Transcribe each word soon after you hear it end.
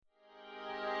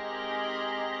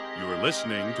You're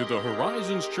listening to the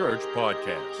Horizons Church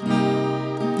podcast.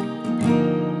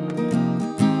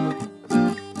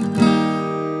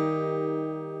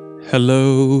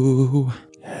 Hello.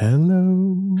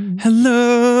 Hello.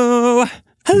 Hello.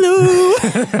 Hello.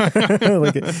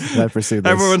 I pursue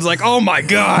this. Everyone's like, oh my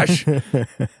gosh.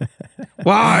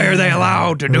 Why are they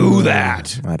allowed to do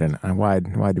that? I don't know. Why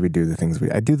do we do the things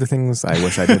I do the things I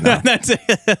wish I did not. That's it.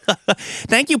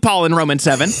 Thank you, Paul in Romans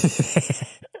 7.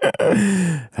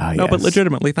 No, but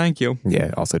legitimately, thank you.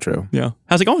 Yeah, also true. Yeah.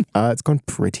 How's it going? It's going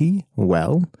pretty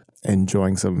well.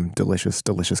 Enjoying some delicious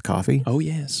coffee. Oh,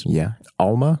 yes. Yeah.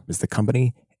 Alma is the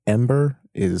company. Ember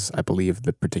is, I believe,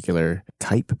 the particular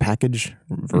type, package,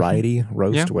 variety,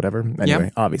 roast, whatever. Anyway,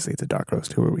 obviously it's a dark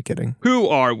roast. Who are we kidding? Who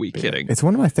are we kidding? It's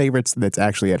one of my favorites that's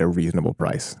actually at a reasonable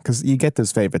price. Because you get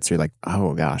those favorites, you're like,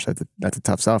 oh gosh, that's a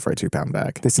tough sell for a 2-pound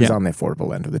bag. This is on the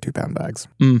affordable end of the 2-pound bags.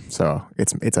 So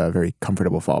it's a very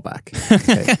comfortable fallback.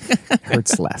 It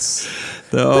hurts less.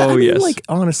 Oh, yes. Like,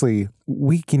 honestly,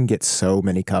 we can get so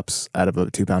many cups out of a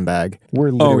 2-pound bag.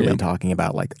 We're literally talking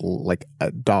about like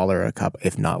 $1 a cup,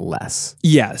 if not less.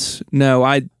 Yes. No,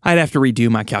 I'd have to redo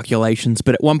my calculations.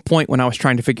 But at one point when I was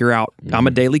trying to figure out, I'm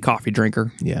a daily coffee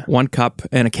drinker. Yeah. 1 cup,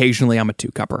 and occasionally I'm a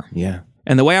 2-cupper. Yeah.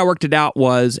 And the way I worked it out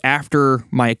was after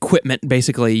my equipment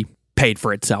basically paid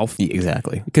for itself.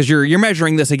 Exactly. Because you're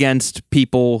measuring this against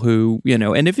people who,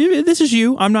 and if this is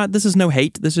you, this is no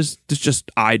hate. This is just,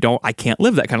 I can't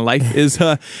live that kind of life is,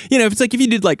 if it's like if you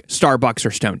did like Starbucks or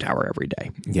Stone Tower every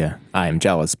day. Yeah. I am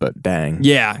jealous, but dang.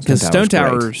 Yeah. Because Stone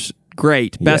Tower's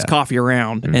great. Best coffee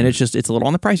around. Mm-hmm. And it's a little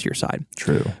on the pricier side.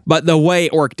 True. But the way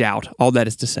it worked out, all that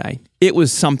is to say, it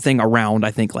was something around, I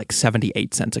think, like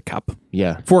 78 cents a cup.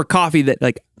 Yeah. For a coffee that,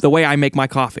 like, the way I make my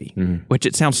coffffee, which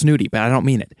it sounds snooty, but I don't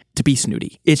mean it to be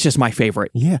snooty. It's just my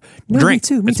favorite drink. Me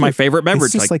too. It's my favorite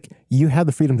beverage. It's just like you have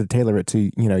the freedom to tailor it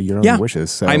to, your own wishes.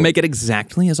 So I make it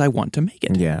exactly as I want to make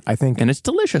it. Yeah, I think. And it's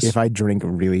delicious. If I drink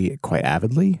really quite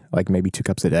avidly, like maybe 2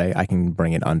 cups a day, I can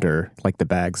bring it under, like, the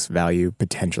bag's value,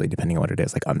 potentially, depending on what it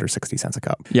is, like under 60 cents a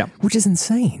cup. Yeah. Which is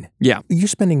insane. Yeah. You're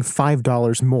spending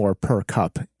 $5 more per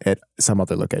cup at some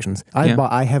other locations. I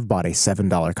have bought a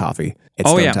 $7 coffee at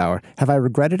Stone Tower. Have I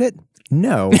regretted it?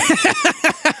 No.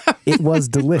 It was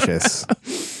delicious,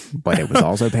 but it was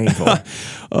also painful.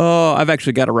 Oh, I've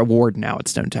actually got a reward now at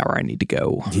Stone Tower I need to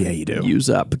go you do.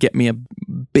 use up. Get me a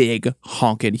big,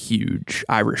 honking, huge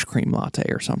Irish cream latte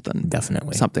or something.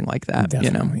 Definitely. Something like that.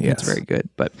 Definitely, It's very good.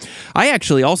 But I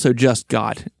actually also just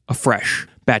got a fresh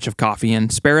batch of coffee in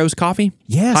Sparrow's Coffee.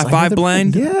 Yes. High Five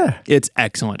blend. Yeah. It's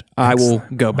excellent. I will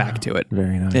go back to it.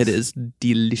 Very nice. It is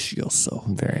delicioso.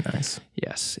 Very nice.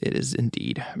 Yes, it is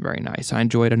indeed very nice. I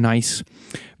enjoyed a nice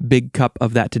big cup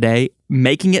of that today,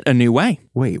 making it a new way.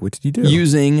 Wait, what did you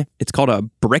do? It's called a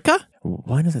bricka.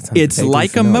 Why does it sound It's vaguely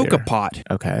like familiar? a mocha pot.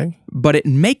 Okay. But it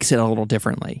makes it a little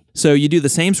differently. So you do the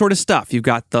same sort of stuff. You've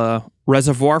got the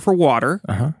reservoir for water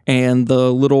and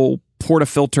the little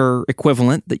portafilter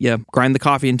equivalent that you grind the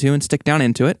coffee into and stick down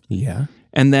into it. Yeah.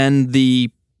 And then the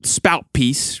spout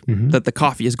piece that the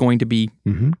coffee is going to be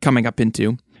coming up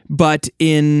into. But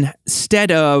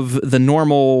instead of the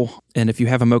normal, and if you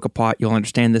have a mocha pot, you'll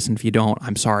understand this, and if you don't,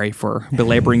 I'm sorry for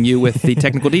belaboring you with the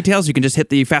technical details. You can just hit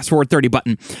the fast forward 30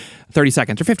 button, 30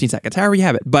 seconds or 15 seconds, however you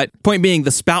have it. But point being,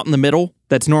 the spout in the middle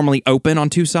that's normally open on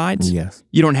 2 sides,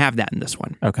 you don't have that in this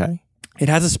one. Okay. It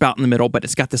has a spout in the middle, but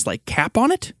it's got this like cap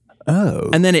on it. Oh.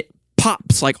 And then it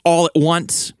pops like all at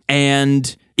once,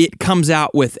 and it comes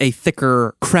out with a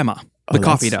thicker crema. The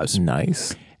coffee does.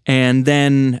 Nice. And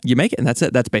then you make it, and that's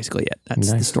it. That's basically it.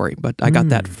 That's the story. But I got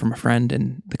that from a friend,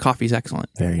 and the coffee's excellent.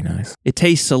 Very nice. It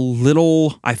tastes a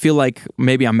little, I feel like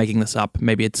maybe I'm making this up.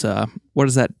 Maybe it's, what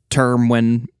is that term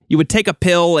when you would take a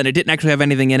pill and it didn't actually have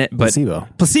anything in it? But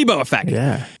Placebo effect.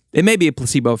 Yeah. It may be a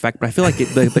placebo effect, but I feel like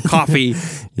the coffee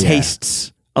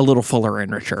tastes a little fuller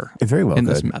and richer Very well in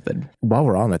this method. While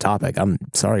we're on the topic, I'm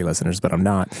sorry, listeners, but I'm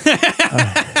not.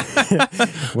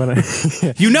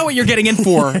 You know what you're getting in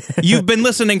for. You've been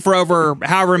listening for over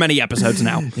however many episodes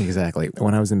now. Exactly.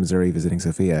 When I was in Missouri visiting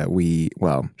Sophia,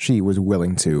 she was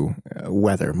willing to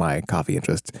weather my coffee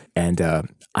interest. And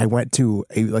I went to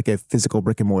a physical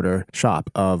brick and mortar shop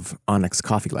of Onyx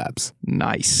Coffee Labs.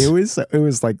 Nice. It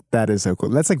was like, that is so cool.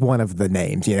 That's like one of the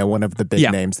names, one of the big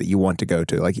names that you want to go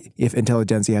to. Like if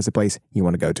Intelligentsia has a place, you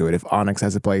want to go to it. If Onyx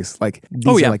has a place, like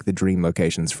these are like the dream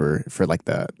locations for like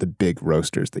the big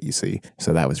roasters that you see.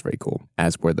 So that was very cool.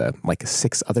 As were the like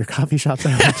 6 other coffee shops I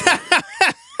went to.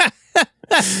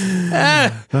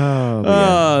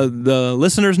 The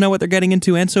listeners know what they're getting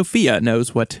into, and Sophia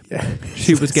knows what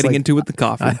she was getting into with the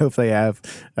coffee. I hope they have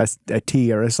a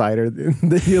tea or a cider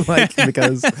that you like,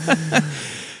 because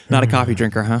Not a coffee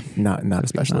drinker, huh? Not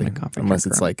especially. Not a coffee unless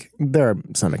drinker. It's like, there are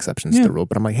some exceptions to the rule,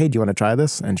 but I'm like, hey, do you want to try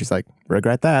this? And she's like,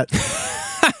 regret that.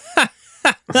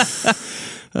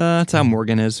 That's how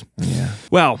Morgan is. Yeah.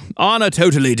 Well, on a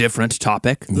totally different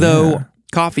topic, though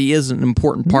coffee is an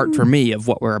important part for me of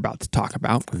what we're about to talk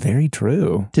about. Very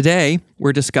true. Today,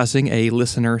 we're discussing a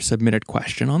listener-submitted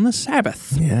question on the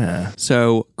Sabbath. Yeah.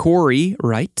 So, Corey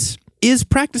writes, is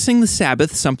practicing the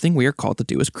Sabbath something we are called to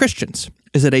do as Christians?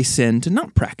 Is it a sin to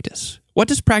not practice? What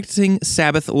does practicing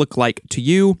Sabbath look like to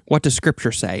you? What does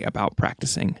Scripture say about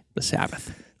practicing the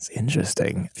Sabbath? It's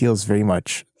interesting. It feels very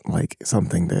much like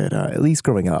something that, at least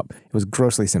growing up, it was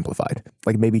grossly simplified.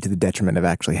 Like maybe to the detriment of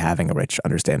actually having a rich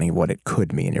understanding of what it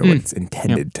could mean or what it's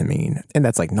intended to mean. And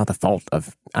that's like not the fault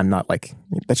of, I'm not like,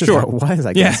 that's just how it was,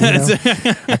 I guess.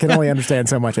 I can only understand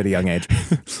so much at a young age.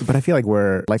 But I feel like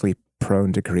we're likely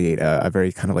prone to create a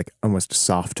very kind of like almost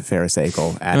soft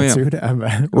Pharisaical attitude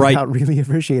without really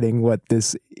appreciating what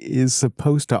this is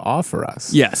supposed to offer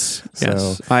us. Yes,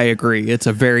 I agree. It's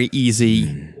a very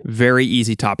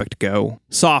easy topic to go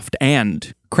soft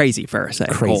and crazy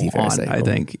Pharisaical on, I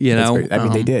think. You know, I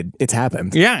mean, they did. It's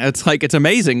happened. Yeah, it's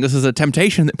amazing. This is a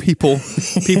temptation that people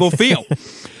feel.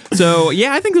 So,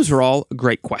 yeah, I think those are all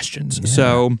great questions. Yeah.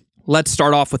 So, let's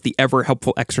start off with the ever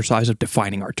helpful exercise of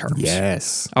defining our terms.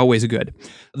 Yes. Always good.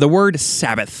 The word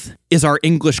Sabbath is our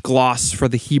English gloss for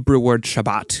the Hebrew word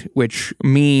Shabbat, which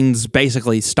means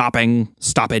basically stopping,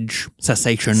 stoppage,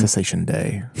 cessation. Cessation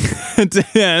day.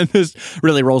 It just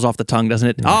really rolls off the tongue, doesn't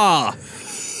it? Ah,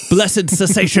 blessed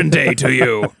cessation day to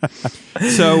you.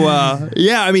 So,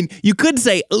 I mean, you could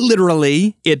say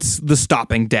literally it's the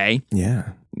stopping day.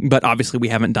 Yeah. But obviously we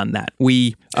haven't done that.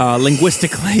 We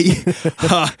linguistically,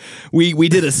 we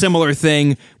did a similar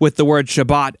thing with the word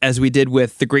Shabbat as we did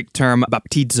with the Greek term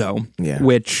baptizo,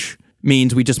 which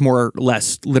means we just more or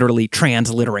less literally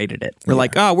transliterated it. We're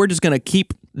like, we're just going to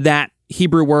keep that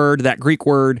Hebrew word, that Greek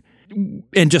word,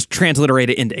 and just transliterate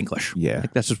it into English. Yeah.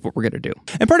 Like, that's just what we're going to do.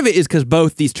 And part of it is because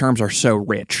both these terms are so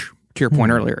rich. To your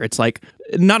point earlier, it's like,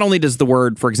 not only does the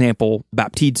word, for example,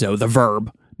 baptizo, the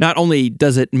verb, not only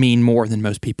does it mean more than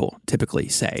most people typically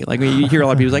say. Like you hear a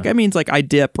lot of people like, it means like I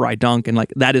dip or I dunk, and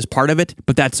like that is part of it,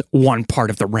 but that's one part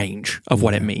of the range of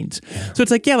what it means. Yeah. So it's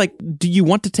like, like, do you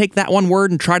want to take that one word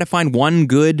and try to find one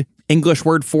good English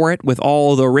word for it with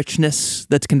all the richness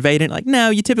that's conveyed in it? Like,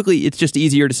 no, it's just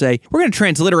easier to say, we're going to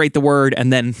transliterate the word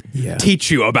and then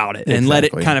teach you about it and let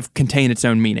it kind of contain its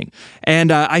own meaning.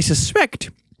 And I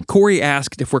suspect Corey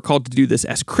asked if we're called to do this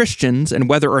as Christians and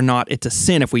whether or not it's a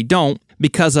sin if we don't,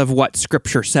 because of what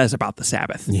Scripture says about the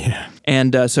Sabbath. Yeah.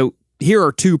 And so here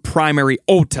are two primary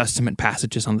Old Testament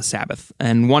passages on the Sabbath.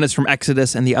 And one is from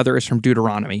Exodus and the other is from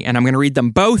Deuteronomy. And I'm going to read them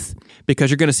both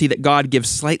because you're going to see that God gives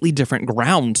slightly different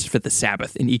grounds for the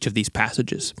Sabbath in each of these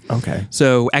passages. Okay.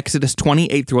 So Exodus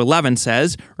 20:8-11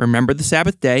 says, remember the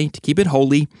Sabbath day to keep it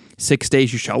holy. 6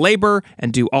 days you shall labor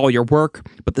and do all your work,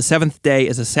 but the seventh day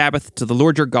is a Sabbath to the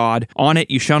Lord your God. On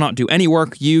it you shall not do any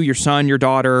work, you, your son, your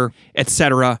daughter,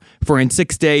 etc. For in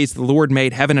 6 days the Lord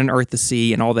made heaven and earth, the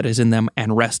sea, and all that is in them,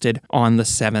 and rested on the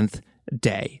seventh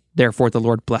day. Therefore the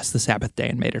Lord blessed the Sabbath day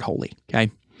and made it holy.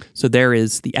 Okay? So there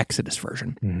is the Exodus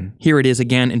version. Mm-hmm. Here it is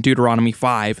again in Deuteronomy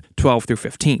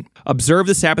 5:12-15. Observe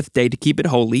the Sabbath day to keep it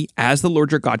holy, as the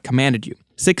Lord your God commanded you.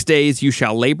 6 days you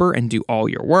shall labor and do all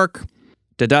your work.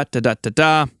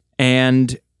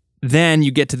 And then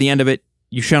you get to the end of it,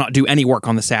 you shall not do any work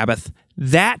on the Sabbath,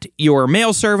 that your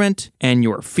male servant and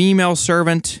your female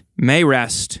servant may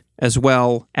rest as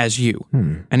well as you.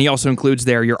 And he also includes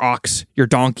there your ox, your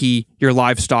donkey, your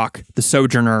livestock, the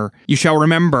sojourner. You shall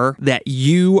remember that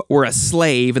you were a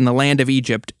slave in the land of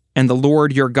Egypt, and the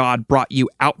Lord your God brought you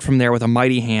out from there with a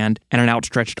mighty hand and an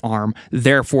outstretched arm.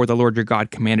 Therefore the Lord your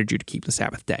God commanded you to keep the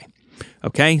Sabbath day.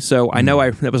 Okay, so I know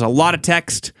that was a lot of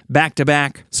text back to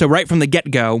back. So right from the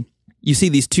get-go, you see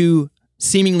these two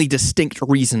seemingly distinct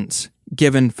reasons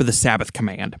given for the Sabbath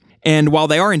command. And while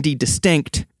they are indeed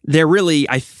distinct, they're really,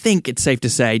 I think it's safe to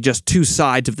say, just two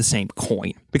sides of the same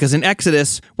coin. Because in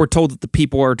Exodus, we're told that the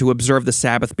people are to observe the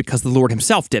Sabbath because the Lord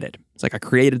himself did it. It's like, I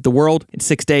created the world in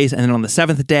 6 days, and then on the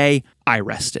seventh day, I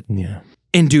rested. Yeah.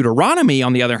 In Deuteronomy,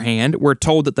 on the other hand, we're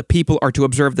told that the people are to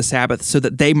observe the Sabbath so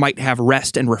that they might have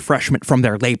rest and refreshment from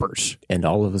their labors. And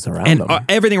all of us around them. And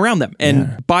everything around them.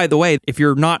 And by the way, if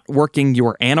you're not working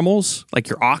your animals, like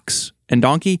your ox and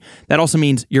donkey, that also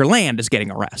means your land is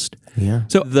getting a rest. Yeah.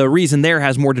 So the reason there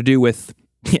has more to do with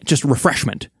just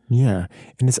refreshment. Yeah.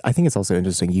 And I think it's also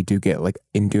interesting. You do get, like,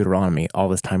 in Deuteronomy, all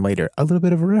this time later, a little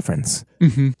bit of a reference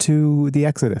to the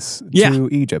Exodus, to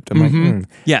Egypt. I'm like,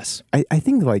 Yes. I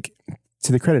think, like,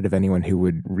 to the credit of anyone who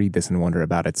would read this and wonder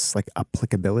about its like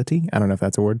applicability, I don't know if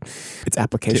that's a word, its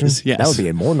application. Yes. That would be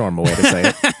a more normal way to say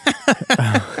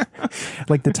it.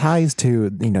 Like the ties to,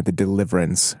 the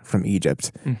deliverance from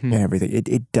Egypt and everything.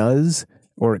 It does,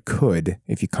 or it could,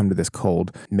 if you come to this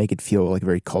cold, make it feel like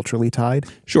very culturally tied.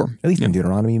 Sure. At least in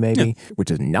Deuteronomy, maybe, which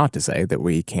is not to say that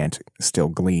we can't still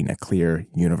glean a clear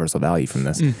universal value from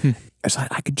this. So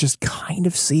I could just kind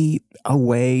of see a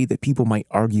way that people might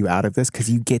argue out of this,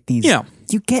 because you get these,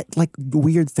 you get like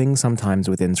weird things sometimes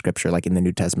within Scripture, like in the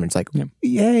New Testament. It's like,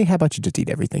 yay, how about you just eat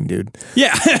everything, dude?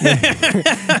 Yeah.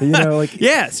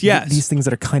 Yes. These things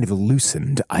that are kind of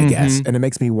loosened, I guess. And it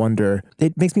makes me wonder,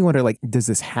 like, does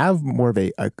this have more of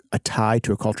a tie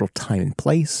to a cultural time and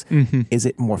place? Is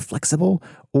it more flexible?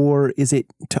 Or is it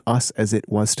to us as it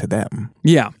was to them?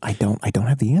 Yeah. I don't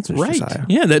have the answers, right. Josiah.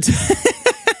 Yeah, that's...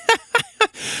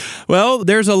 Well,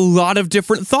 there's a lot of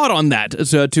different thought on that,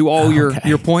 to all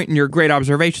your point and your great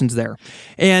observations there.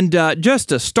 And just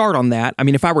to start on that, I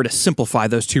mean, if I were to simplify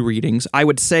those two readings, I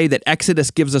would say that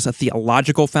Exodus gives us a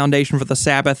theological foundation for the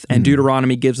Sabbath, and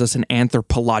Deuteronomy gives us an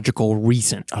anthropological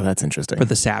reason. Oh, that's interesting. For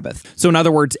the Sabbath. So in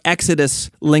other words,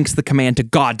 Exodus links the command to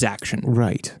God's action.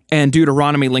 Right. And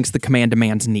Deuteronomy links the command to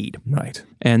man's need. Right.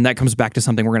 And that comes back to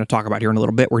something we're going to talk about here in a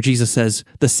little bit, where Jesus says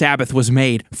the Sabbath was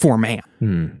made for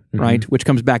man, right? Which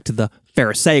comes back to the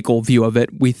Pharisaical view of it.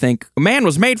 We think man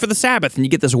was made for the Sabbath, and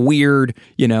you get this weird,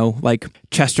 like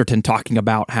Chesterton talking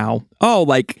about how,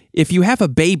 if you have a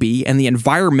baby and the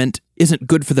environment isn't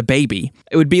good for the baby,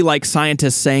 it would be like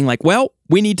scientists saying like, well,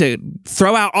 we need to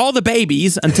throw out all the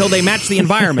babies until they match the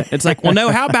environment. It's like, well, no,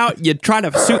 how about you try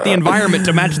to suit the environment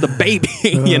to match the baby,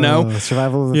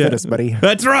 Survival of the fittest, buddy.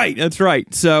 That's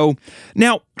right. So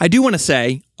now I do want to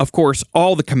say, of course,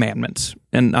 all the commandments,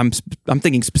 and I'm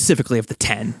thinking specifically of the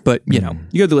 10, but you go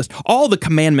to the list, all the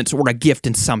commandments were a gift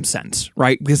in some sense,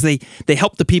 right? Because they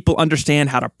help the people understand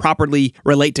how to properly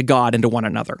relate to God and to one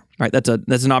another, right? That's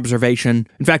an observation.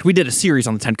 In fact, we did a series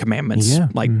on the 10 commandments,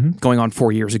 going on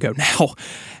 4 years ago now,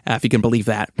 if you can believe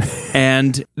that.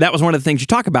 And that was one of the things you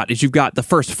talk about, is you've got the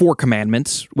first 4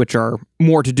 commandments, which are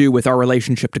more to do with our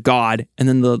relationship to God, and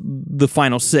then the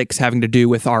final 6 having to do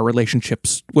with our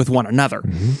relationships with one another.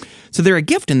 So they're a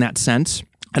gift in that sense.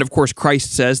 And of course,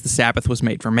 Christ says the Sabbath was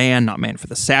made for man, not man for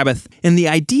the Sabbath. And the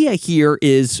idea here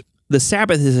is the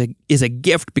Sabbath is a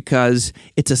gift because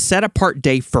it's a set-apart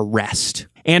day for rest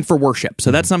and for worship.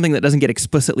 So that's something that doesn't get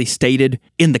explicitly stated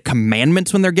in the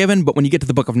commandments when they're given, but when you get to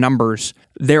the book of Numbers,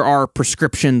 there are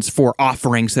prescriptions for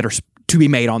offerings that are to be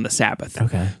made on the Sabbath.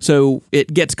 Okay. So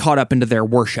it gets caught up into their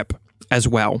worship as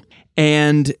well.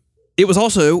 And it was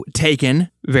also taken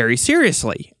very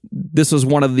seriously. This was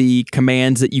one of the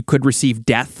commands that you could receive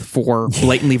death for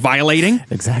blatantly violating.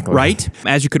 Exactly. Right?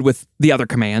 As you could with the other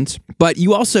commands. But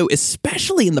you also,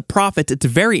 especially in the prophets, it's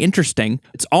very interesting.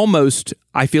 It's almost,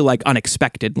 I feel like,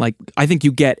 unexpected. Like, I think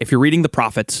you get, if you're reading the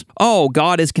prophets,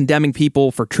 God is condemning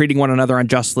people for treating one another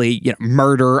unjustly,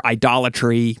 murder,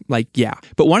 idolatry,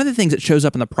 But one of the things that shows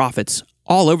up in the prophets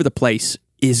all over the place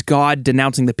is God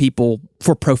denouncing the people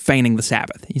for profaning the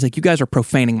Sabbath. He's like, you guys are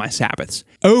profaning my Sabbaths.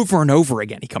 Over and over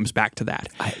again, he comes back to that.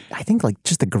 I think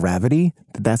just the gravity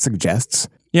that suggests,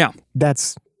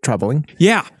 that's troubling.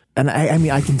 Yeah. And I mean,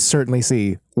 I can certainly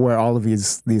see where all of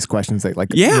these questions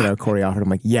that Corey offered, I'm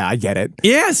like, yeah, I get it.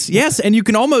 Yes. And you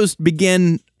can almost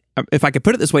begin, if I could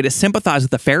put it this way, to sympathize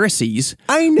with the Pharisees.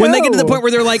 I know. When they get to the point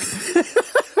where they're like,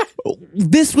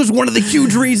 this was one of the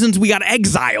huge reasons we got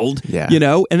exiled,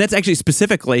 and that's actually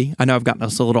specifically, I know I've gotten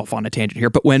us a little off on a tangent here,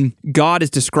 but when God is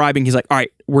describing, he's like, all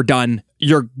right, we're done.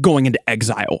 You're going into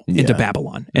exile into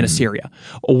Babylon and Assyria.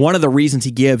 One of the reasons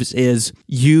he gives is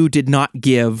you did not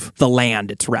give the land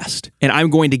its rest, and I'm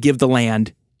going to give the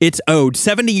land it's owed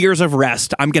 70 years of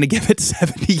rest. I'm going to give it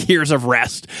 70 years of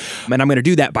rest. And I'm going to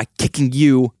do that by kicking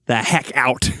you the heck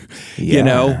out,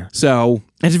 So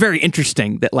it's very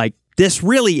interesting that this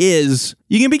really is,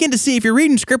 you can begin to see if you're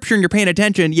reading scripture and you're paying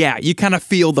attention, you kind of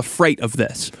feel the freight of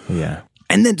this. Yeah.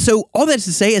 And then, so all that's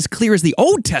to say, as clear as the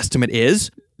Old Testament is,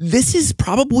 this is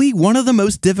probably one of the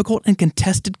most difficult and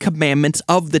contested commandments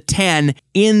of the 10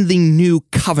 in the New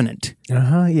Covenant.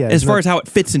 Yeah. As far as how it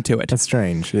fits into it. That's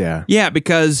strange, yeah. Yeah,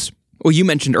 because, you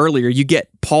mentioned earlier, you get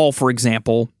Paul, for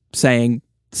example, saying,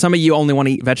 some of you only want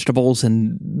to eat vegetables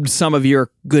and some of you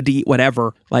are good to eat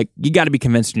whatever. You got to be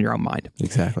convinced in your own mind.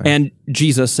 Exactly. And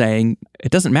Jesus saying,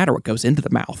 it doesn't matter what goes into the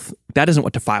mouth. That isn't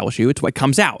what defiles you. It's what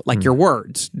comes out, your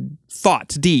words,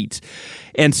 thoughts, deeds.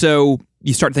 And so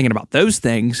you start thinking about those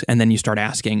things, and then you start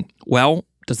asking, well,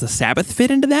 does the Sabbath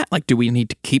fit into that? Do we need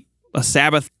to keep a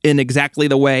Sabbath in exactly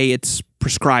the way it's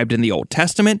prescribed in the Old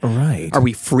Testament? Right. Are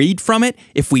we freed from it?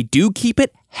 If we do keep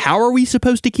it, how are we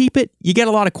supposed to keep it? You get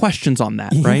a lot of questions on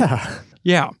that, right?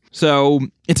 Yeah. So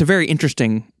it's a very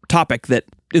interesting topic that,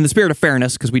 in the spirit of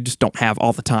fairness, because we just don't have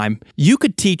all the time, you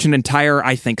could teach an entire,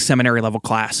 I think, seminary level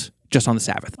class just on the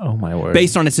Sabbath. Oh, my word.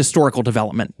 Based on its historical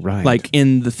development. Right. Like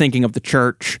in the thinking of the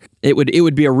church, it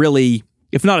would be a really,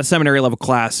 if not a seminary level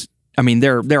class, I mean,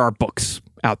 there are books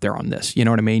out there on this. You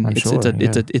know what I mean?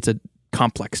 It's a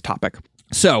complex topic.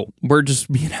 So we're just,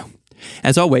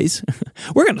 as always,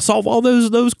 we're going to solve all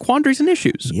those quandaries and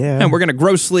issues. Yeah. And we're going to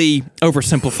grossly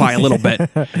oversimplify a little bit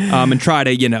and try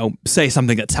to, say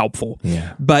something that's helpful.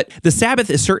 Yeah. But the Sabbath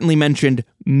is certainly mentioned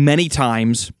many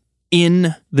times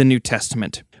in the New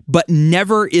Testament, but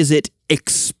never is it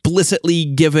explicitly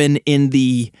given in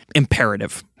the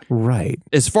imperative. Right.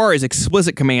 As far as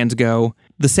explicit commands go,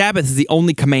 the Sabbath is the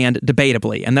only command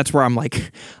debatably, and that's where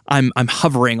I'm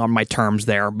hovering on my terms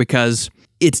there, because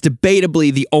it's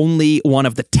debatably the only one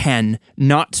of the 10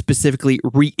 not specifically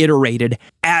reiterated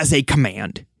as a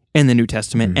command in the New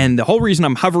Testament. And the whole reason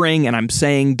I'm hovering and I'm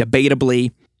saying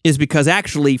debatably is because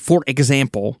actually, for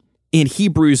example, in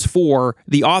Hebrews 4,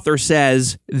 the author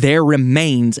says there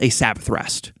remains a Sabbath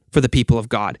rest for the people of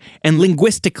God. And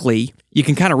linguistically, you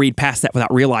can kind of read past that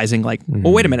without realizing,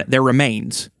 well, wait a minute, there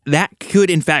remains. That could,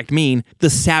 in fact, mean the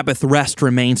Sabbath rest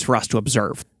remains for us to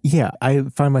observe. Yeah, I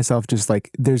find myself just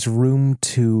there's room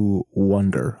to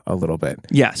wonder a little bit.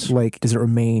 Yes. Does it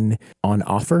remain on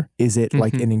offer? Is it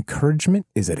an encouragement?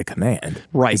 Is it a command?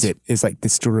 Right. Is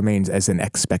this still remains as an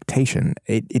expectation?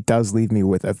 It does leave me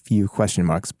with a few question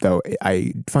marks, though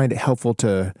I find it helpful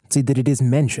to see that it is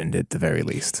mentioned at the very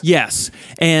least. Yes.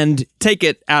 And take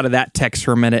it out of that text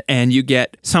for a minute, and you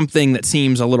get something that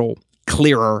seems a little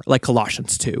clearer, like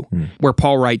Colossians 2, where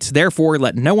Paul writes, "Therefore,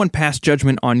 let no one pass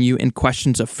judgment on you in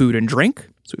questions of food and drink,"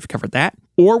 so we've covered that,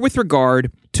 "or with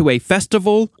regard to a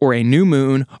festival or a new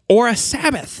moon or a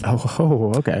Sabbath.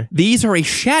 Oh, okay. These are a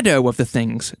shadow of the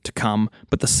things to come,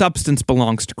 but the substance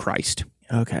belongs to Christ."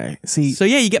 Okay. See. So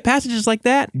yeah, you get passages like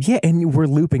that. Yeah, and we're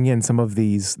looping in some of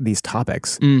these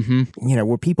topics.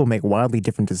 Where people make wildly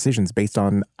different decisions based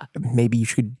on maybe you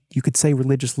could say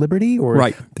religious liberty or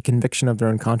the conviction of their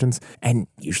own conscience, and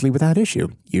usually without issue.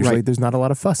 Usually there's not a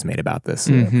lot of fuss made about this.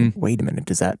 Wait a minute,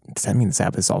 does that mean the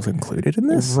Sabbath is also included in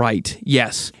this? Right.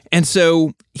 Yes. And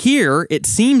so here it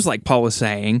seems like Paul is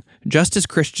saying, just as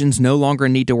Christians no longer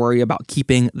need to worry about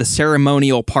keeping the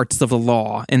ceremonial parts of the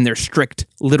law in their strict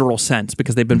literal sense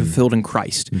because they've been fulfilled in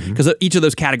Christ. Because each of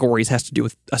those categories has to do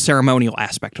with a ceremonial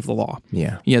aspect of the law.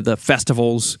 Yeah. The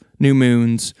festivals, new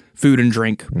moons, food and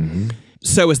drink.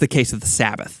 So is the case of the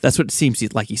Sabbath. That's what it seems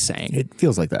like he's saying. It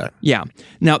feels like that. Yeah.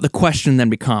 Now, the question then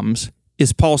becomes,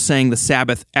 is Paul saying the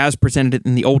Sabbath as presented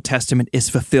in the Old Testament is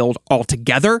fulfilled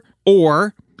altogether,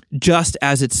 or just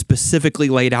as it's specifically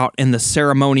laid out in the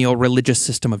ceremonial religious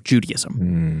system of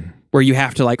Judaism? Where you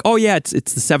have to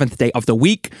it's the seventh day of the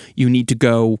week. You need to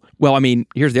go,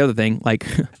 here's the other thing,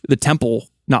 the temple,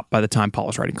 not by the time Paul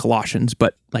was writing Colossians,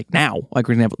 but now,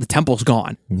 for example, the temple's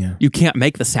gone. Yeah. You can't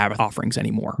make the Sabbath offerings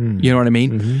anymore. You know what I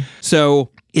mean?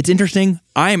 So it's interesting.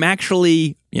 I am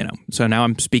actually, so now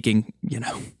I'm speaking,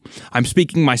 I'm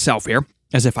speaking myself here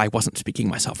as if I wasn't speaking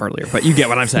myself earlier, but you get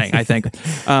what I'm saying, I think.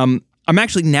 I'm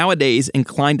actually nowadays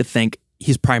inclined to think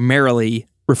he's primarily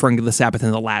referring to the Sabbath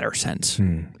in the latter sense,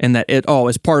 and that it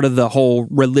is part of the whole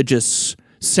religious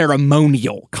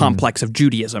ceremonial complex of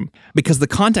Judaism, because the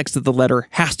context of the letter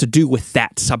has to do with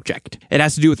that subject. It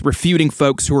has to do with refuting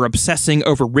folks who are obsessing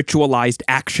over ritualized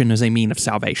action as a mean of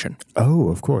salvation. Oh,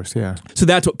 of course, yeah. So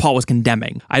that's what Paul was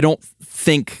condemning. I don't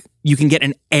think you can get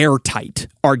an airtight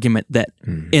argument that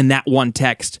in that one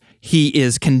text, he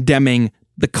is condemning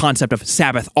the concept of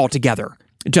Sabbath altogether.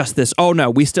 Just this,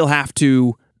 we still have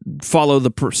to follow the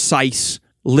precise,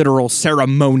 literal,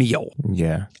 ceremonial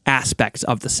aspects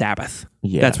of the Sabbath.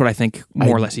 Yeah. That's what I think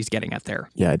more or less he's getting at there.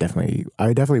 Yeah, I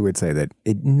definitely would say that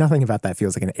nothing about that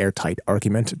feels like an airtight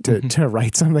argument to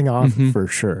write something off for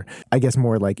sure. I guess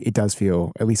more like it does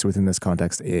feel, at least within this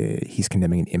context, he's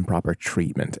condemning an improper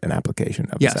treatment and application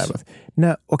of the Sabbath.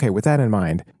 Now, okay, with that in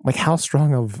mind, how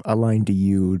strong of a line do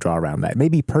you draw around that?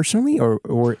 Maybe personally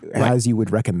or as you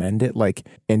would recommend it,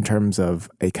 in terms of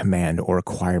a command or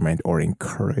requirement or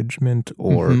encouragement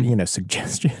or,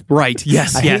 suggestion? Right,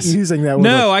 yes, I hate using that word.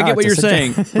 No, I get what you're saying.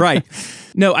 Right.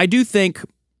 No, I do think,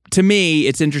 to me,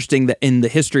 it's interesting that in the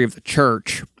history of the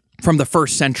church, from the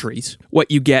first centuries,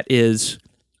 what you get is,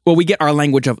 we get our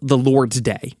language of the Lord's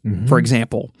Day, for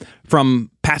example, from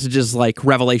passages like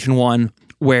Revelation 1,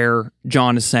 where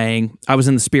John is saying, I was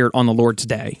in the Spirit on the Lord's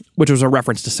Day, which was a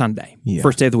reference to Sunday,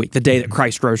 first day of the week, the day that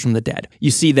Christ rose from the dead.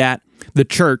 You see that the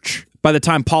church, by the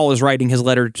time Paul is writing his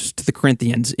letter to the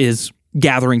Corinthians, is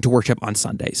gathering to worship on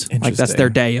Sundays. Like that's their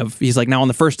day of, he's like, now on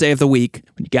the first day of the week,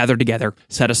 when you gather together,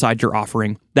 set aside your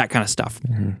offering, that kind of stuff.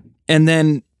 And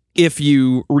then if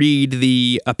you read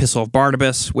the Epistle of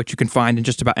Barnabas, which you can find in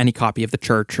just about any copy of the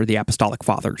church or the Apostolic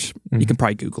Fathers, you can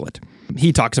probably Google it.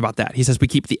 He talks about that. He says, we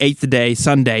keep the 8th day,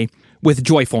 Sunday, with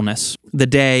joyfulness, the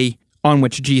day on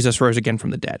which Jesus rose again from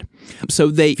the dead. So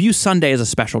they view Sunday as a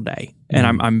special day.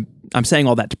 And I'm saying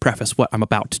all that to preface what I'm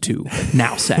about to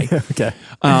now say. Okay.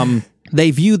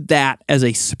 They viewed that as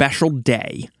a special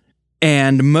day.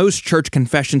 And most church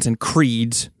confessions and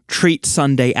creeds treat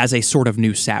Sunday as a sort of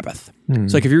new Sabbath.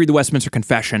 So like if you read the Westminster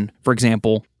Confession, for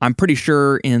example, I'm pretty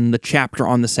sure in the chapter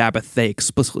on the Sabbath, they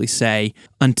explicitly say,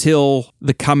 until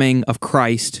the coming of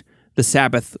Christ, the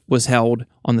Sabbath was held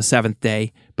on the 7th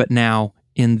day, but now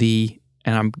and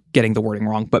I'm getting the wording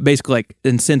wrong, but basically like,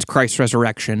 and since Christ's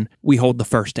resurrection, we hold the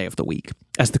first day of the week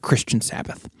as the Christian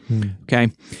Sabbath. Okay?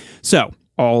 So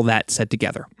all that said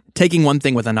together, taking one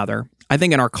thing with another, I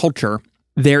think in our culture,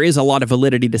 there is a lot of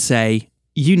validity to say,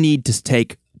 you need to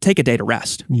take a day to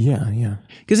rest. Yeah.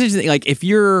 Because like if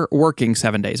you're working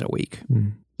 7 days a week,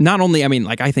 not only, I mean,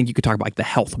 like I think you could talk about like the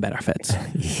health benefits,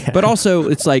 but also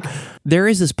it's like there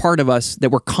is this part of us that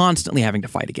we're constantly having to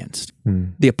fight against.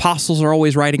 The apostles are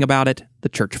always writing about it, the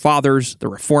church fathers, the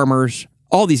reformers,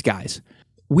 all these guys.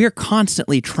 We're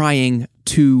constantly trying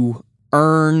to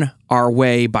earn our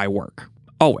way by work.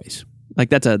 Always. Like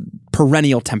that's a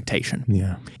perennial temptation.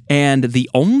 Yeah. And the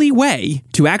only way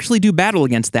to actually do battle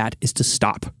against that is to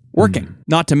stop working.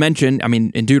 Not to mention, I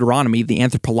mean, in Deuteronomy, the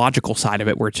anthropological side of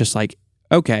it, where it's just like,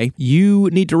 okay, you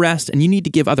need to rest and you need to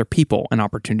give other people an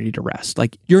opportunity to rest.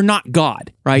 Like, you're not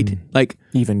God, right? Like,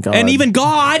 even God. And even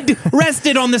God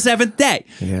rested on the 7th day,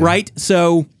 right?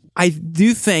 So I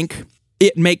do think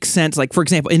it makes sense. Like, for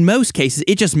example, in most cases,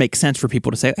 it just makes sense for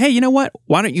people to say, hey, you know what?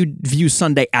 Why don't you view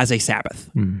Sunday as a Sabbath?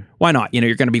 Why not? You know,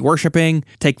 you're going to be worshiping,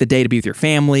 take the day to be with your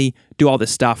family, do all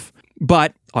this stuff.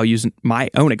 But I'll use my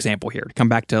own example here to come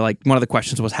back to like one of the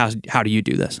questions was how do you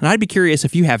do this? And I'd be curious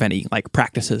if you have any like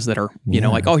practices that are, you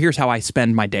know, like, oh, here's how I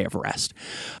spend my day of rest.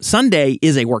 Sunday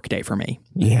is a work day for me.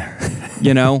 Yeah.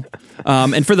 You know?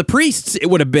 And for the priests, it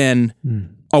would have been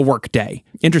a work day.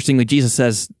 Interestingly, Jesus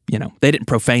says, you know, they didn't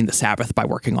profane the Sabbath by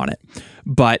working on it.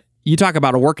 But you talk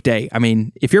about a work day. I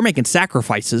mean, if you're making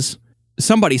sacrifices,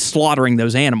 somebody's slaughtering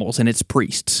those animals and it's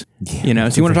priests, you know,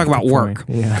 so you want to talk about work.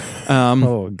 Yeah.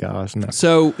 Oh gosh, no.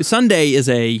 So Sunday is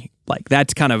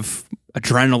that's kind of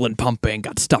adrenaline pumping,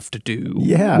 got stuff to do,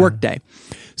 work day.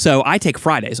 So I take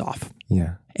Fridays off.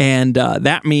 Yeah. And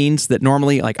that means that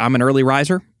normally, like, I'm an early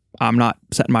riser. I'm not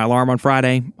setting my alarm on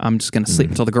Friday. I'm just going to sleep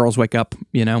until the girls wake up,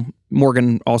 you know.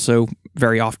 Morgan also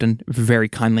very often, very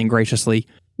kindly and graciously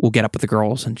will get up with the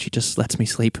girls and she just lets me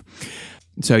sleep.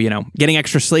 So, you know, getting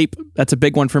extra sleep, that's a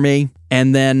big one for me.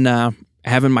 And then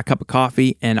having my cup of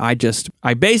coffee, and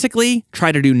I basically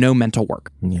try to do no mental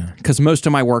work. Yeah. Because most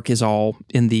of my work is all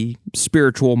in the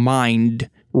spiritual mind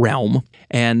realm.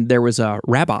 And there was a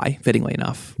rabbi, fittingly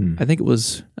enough. I think it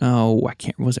was,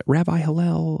 was it Rabbi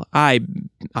Hillel? I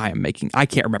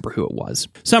can't remember who it was.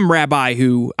 Some rabbi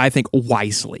who I think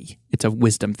wisely, it's a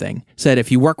wisdom thing, said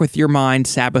if you work with your mind,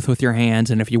 Sabbath with your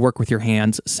hands, and if you work with your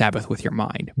hands, Sabbath with your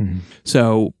mind.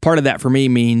 So part of that for me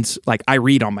means like I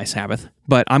read on my Sabbath,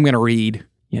 but I'm going to read,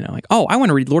 you know, like, oh, I want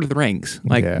to read Lord of the Rings.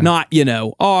 Like, not, you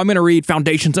know, oh, I'm going to read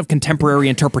Foundations of Contemporary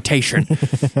Interpretation,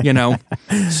 you know?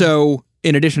 So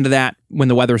in addition to that, when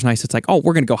the weather's nice, it's like, oh,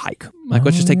 we're going to go hike. Like,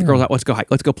 let's just take the girls out. Let's go hike.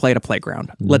 Let's go play at a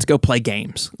playground. Let's go play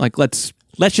games. Like, let's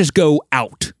just go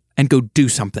out and go do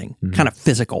something kind of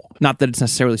physical. Not that it's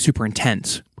necessarily super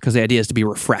intense, because the idea is to be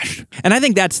refreshed. And I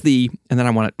think that's and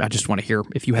then I just want to hear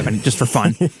if you have any, just for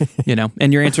fun, you know,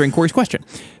 and you're answering Corey's question.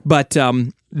 But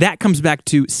that comes back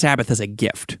to Sabbath as a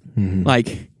gift.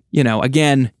 Like, you know,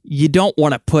 again, you don't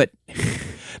want to put...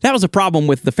 That was a problem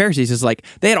with the Pharisees, is like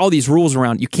they had all these rules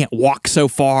around you can't walk so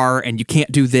far and you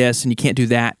can't do this and you can't do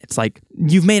that. It's like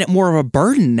you've made it more of a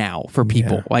burden now for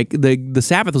people. Yeah. Like the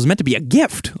Sabbath was meant to be a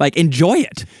gift. Like, enjoy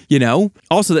it, you know?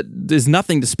 Also, that there's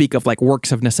nothing to speak of like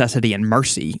works of necessity and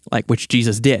mercy, like which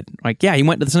Jesus did. Like, yeah, he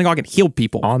went to the synagogue and healed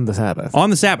people. On the Sabbath. On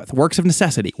the Sabbath. Works of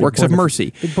necessity. Works of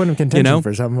mercy. Big point of contention, you know?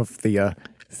 For some of the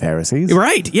Pharisees.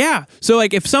 Right, yeah. So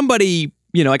like if somebody...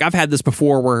 You know, like I've had this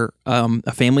before where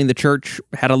a family in the church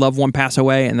had a loved one pass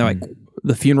away and they're like,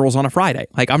 the funeral's on a Friday.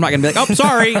 Like, I'm not going to be like, oh,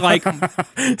 sorry. Like,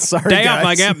 sorry, damn,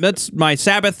 like, that's my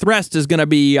Sabbath rest is going to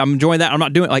be, I'm enjoying that. I'm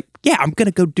not doing it. Like, yeah, I'm going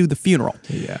to go do the funeral.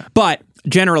 Yeah. But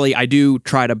generally, I do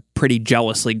try to pretty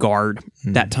jealously guard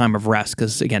that time of rest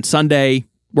because, again, Sunday,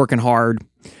 working hard,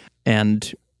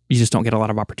 and you just don't get a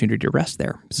lot of opportunity to rest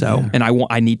there. So, and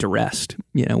I need to rest.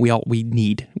 You know, we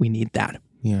need that.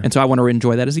 Yeah. And so I want to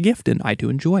enjoy that as a gift, and I do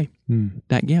enjoy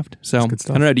that gift. So I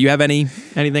don't know. Do you have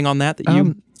anything on that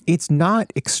you? It's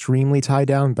not extremely tied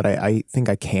down, but I think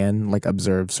I can like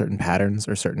observe certain patterns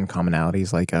or certain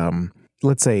commonalities. Like,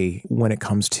 let's say when it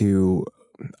comes to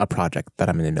a project that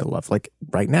I'm in the middle of, like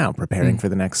right now, preparing for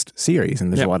the next series.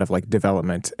 And there's a lot of like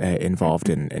development involved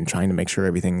in trying to make sure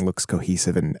everything looks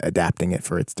cohesive and adapting it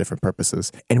for its different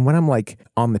purposes. And when I'm like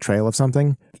on the trail of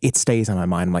something, it stays on my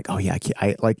mind. I'm like, oh yeah,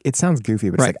 I like, it sounds goofy,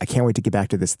 but it's like, I can't wait to get back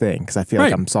to this thing because I feel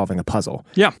like I'm solving a puzzle.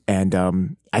 Yeah. And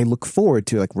I look forward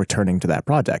to like returning to that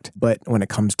project. But when it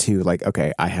comes to like,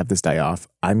 okay, I have this day off,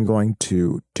 I'm going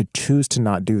to choose to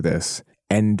not do this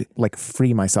and like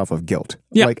free myself of guilt.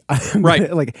 Yeah. Like,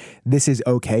 like this is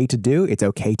okay to do. It's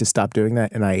okay to stop doing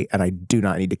that. And I do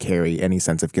not need to carry any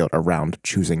sense of guilt around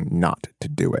choosing not to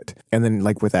do it. And then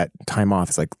like with that time off,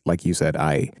 it's like you said,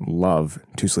 I love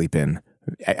to sleep in.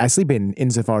 I sleep in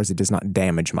insofar as it does not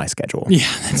damage my schedule. Yeah,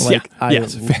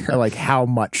 that's fair. Like how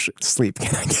much sleep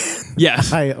can I get?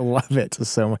 Yes, I love it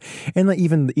so much. And like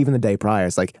even the day prior,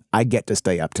 it's like I get to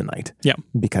stay up tonight. Yeah,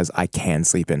 because I can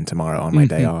sleep in tomorrow on my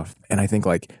day off. And I think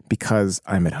like because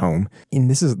I'm at home, and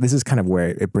this is kind of where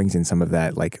it brings in some of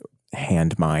that like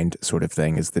hand mind sort of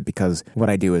thing. Is that because what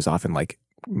I do is often like,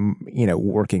 you know,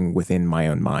 working within my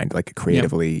own mind, like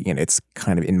creatively, you know, it's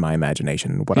kind of in my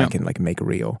imagination what I can like make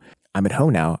real. I'm at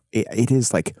home now. It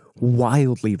is like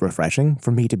wildly refreshing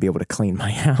for me to be able to clean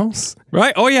my house.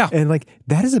 Right. Oh yeah. And like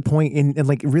that is a point and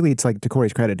like really it's like to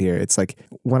Corey's credit here. It's like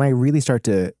when I really start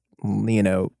to, you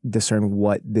know, discern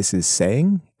what this is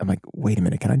saying, I'm like, wait a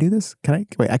minute, can I do this?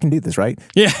 I can do this, right?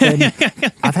 Yeah. And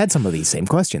I've had some of these same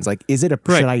questions. Like, should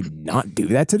I not do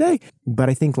that today? But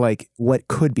I think like what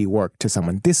could be work to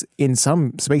someone, this in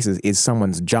some spaces is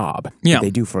someone's job that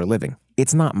they do for a living.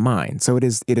 It's not mine. So it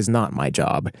is not my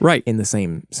job. Right. In the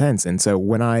same sense. And so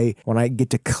when I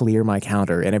get to clear my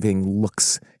counter and everything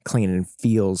looks clean and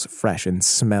feels fresh and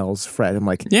smells fresh, I'm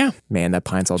like, man, that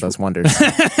Pine Sol does wonders.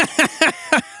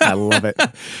 I love it.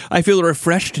 I feel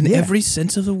refreshed in every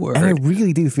sense of the word. And I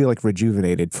really do feel like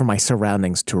rejuvenated for my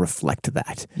surroundings to reflect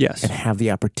that. Yes. And have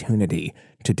the opportunity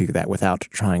to do that without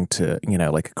trying to, you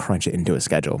know, like crunch it into a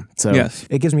schedule. So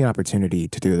it gives me an opportunity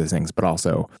to do those things, but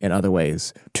also in other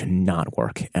ways to not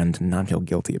work and not feel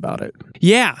guilty about it.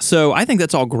 Yeah. So I think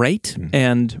that's all great.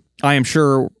 And I am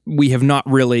sure we have not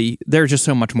really, there's just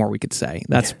so much more we could say.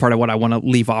 That's part of what I want to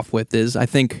leave off with is I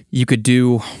think you could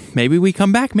do, maybe we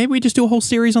come back, maybe we just do a whole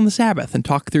series on the Sabbath and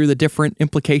talk through the different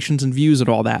implications and views and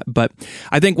all that. But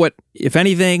I think what, if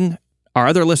anything, our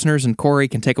other listeners and Corey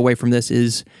can take away from this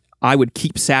is I would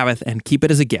keep Sabbath and keep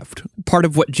it as a gift. Part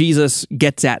of what Jesus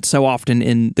gets at so often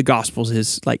in the Gospels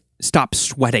is like, stop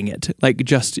sweating it. Like,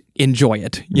 just enjoy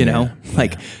it, you know?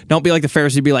 Like, don't be like the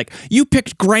Pharisees, be like, you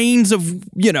picked grains of,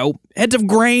 you know, heads of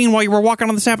grain while you were walking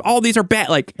on the Sabbath. All these are bad.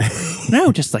 Like,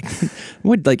 no, just like,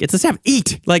 it's a Sabbath.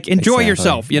 Eat. Like, enjoy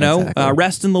yourself, you know?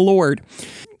 Rest in the Lord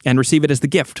and receive it as the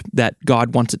gift that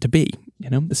God wants it to be. You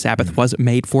know, the Sabbath was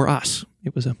made for us.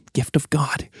 It was a gift of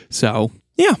God. So,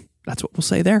 yeah, that's what we'll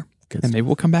say there. And maybe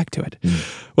we'll come back to it.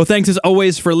 Well, thanks as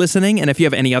always for listening. And if you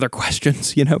have any other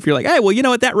questions, you know, if you're like, hey, well, you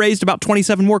know what, that raised about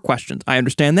 27 more questions. I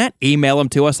understand that. Email them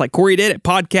to us like Corey did at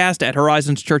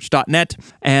podcast@horizonschurch.net.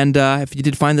 And if you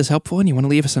did find this helpful and you want to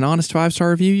leave us an honest 5-star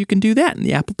review, you can do that in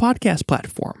the Apple Podcast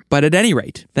platform. But at any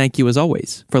rate, thank you as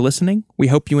always for listening. We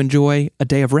hope you enjoy a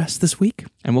day of rest this week,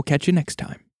 and we'll catch you next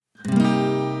time.